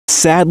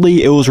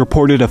sadly, it was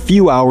reported a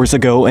few hours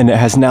ago and it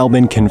has now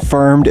been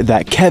confirmed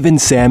that Kevin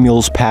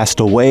Samuels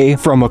passed away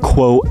from a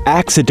quote,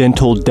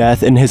 accidental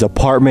death in his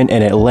apartment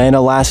in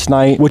Atlanta last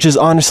night, which is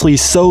honestly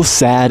so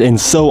sad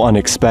and so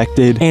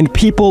unexpected, and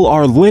people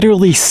are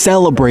literally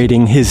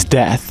celebrating his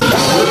death.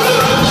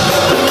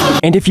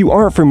 And if you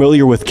aren't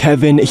familiar with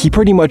Kevin, he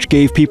pretty much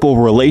gave people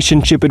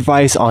relationship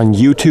advice on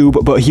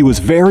YouTube, but he was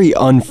very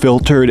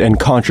unfiltered and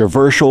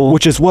controversial,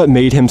 which is what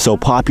made him so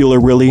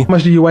popular, really. How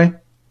much do you weigh?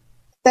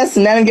 That's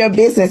none of your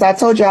business. I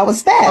told you I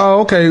was fat.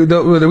 Oh, okay.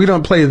 We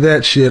don't play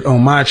that shit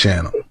on my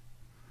channel.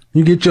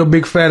 You get your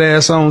big fat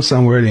ass on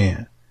somewhere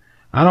then.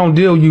 I don't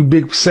deal with you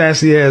big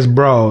sassy ass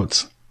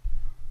broads.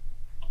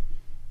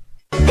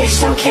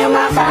 Don't kill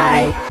my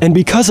vibe. And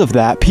because of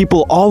that,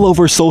 people all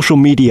over social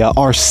media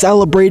are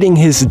celebrating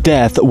his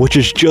death, which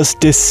is just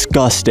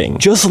disgusting.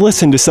 Just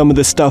listen to some of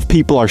the stuff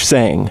people are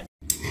saying.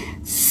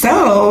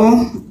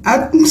 So,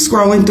 I'm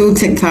scrolling through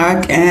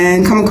TikTok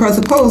and come across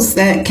a post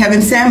that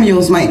Kevin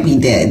Samuels might be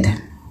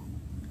dead.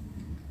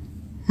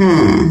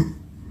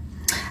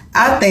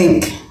 I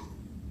think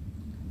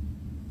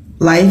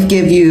life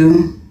gives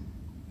you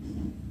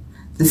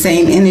the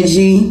same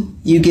energy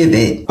you give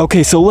it.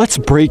 Okay, so let's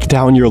break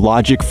down your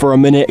logic for a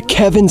minute.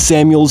 Kevin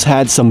Samuels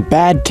had some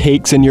bad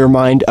takes in your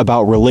mind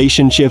about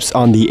relationships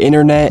on the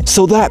internet,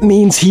 so that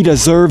means he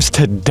deserves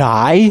to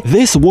die?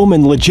 This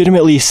woman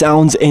legitimately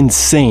sounds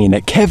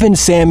insane. Kevin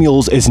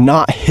Samuels is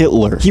not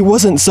Hitler. He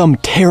wasn't some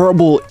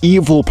terrible,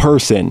 evil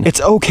person. It's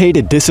okay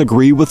to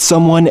disagree with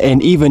someone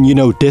and even,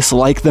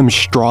 dislike them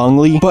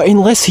strongly, but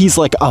unless he's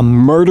like a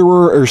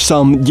murderer or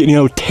some,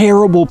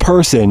 terrible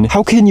person,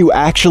 how can you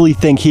actually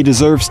think he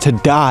deserves to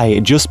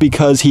die just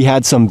because he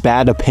had some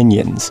bad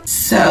opinions?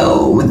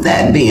 So, with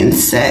that being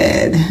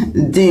said,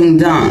 ding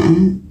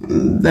dong,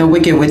 the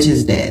Wicked Witch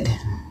is dead.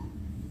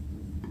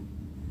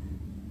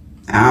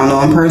 I don't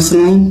know him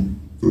personally,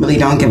 really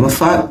don't give a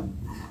fuck.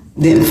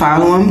 Didn't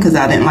follow him because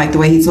I didn't like the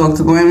way he talked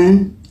to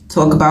women,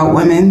 talk about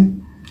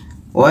women,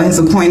 or his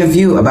point of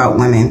view about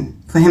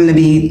women. For him to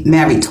be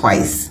married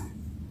twice.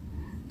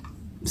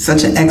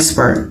 Such an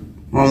expert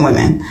on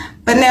women.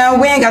 But now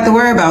we ain't got to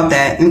worry about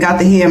that and got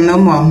to hear him no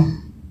more.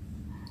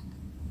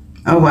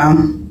 Oh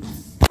well.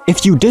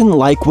 If you didn't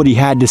like what he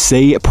had to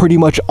say, pretty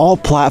much all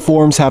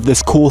platforms have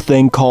this cool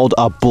thing called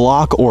a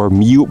block or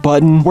mute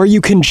button, where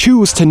you can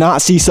choose to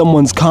not see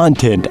someone's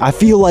content. I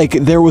feel like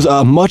there was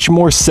a much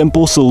more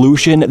simple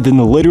solution than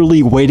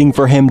literally waiting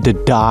for him to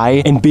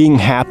die and being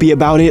happy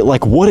about it.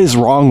 Like, what is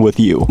wrong with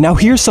you? Now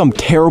here's some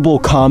terrible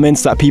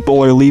comments that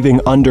people are leaving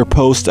under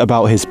posts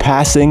about his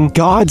passing.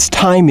 God's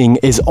timing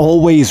is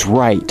always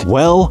right.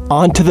 Well,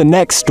 on to the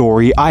next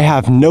story. I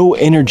have no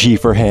energy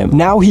for him.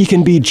 Now he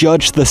can be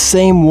judged the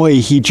same way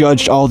he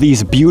judged all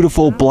these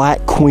beautiful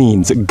black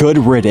queens. Good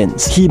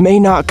riddance. He may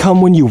not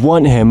come when you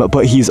want him,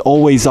 but he's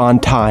always on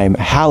time.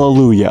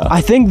 Hallelujah.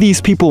 I think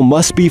these people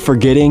must be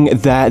forgetting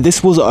that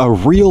this was a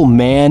real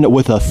man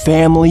with a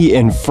family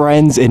and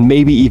friends and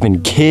maybe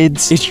even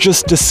kids. It's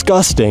just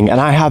disgusting,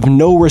 and I have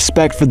no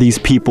respect for these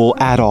people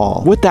at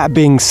all. With that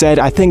being said,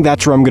 I think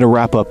that's where I'm gonna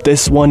wrap up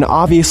this one.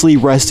 Obviously,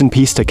 rest in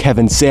peace to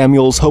Kevin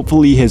Samuels.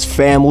 Hopefully his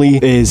family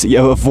is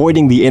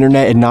avoiding the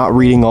internet and not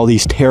reading all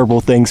these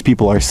terrible things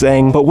people are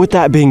saying. But with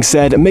that being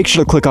said, make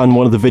sure to click on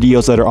one of the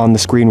videos that are on the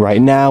screen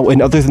right now, and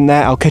other than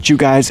that, I'll catch you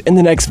guys in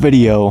the next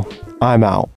video. I'm out.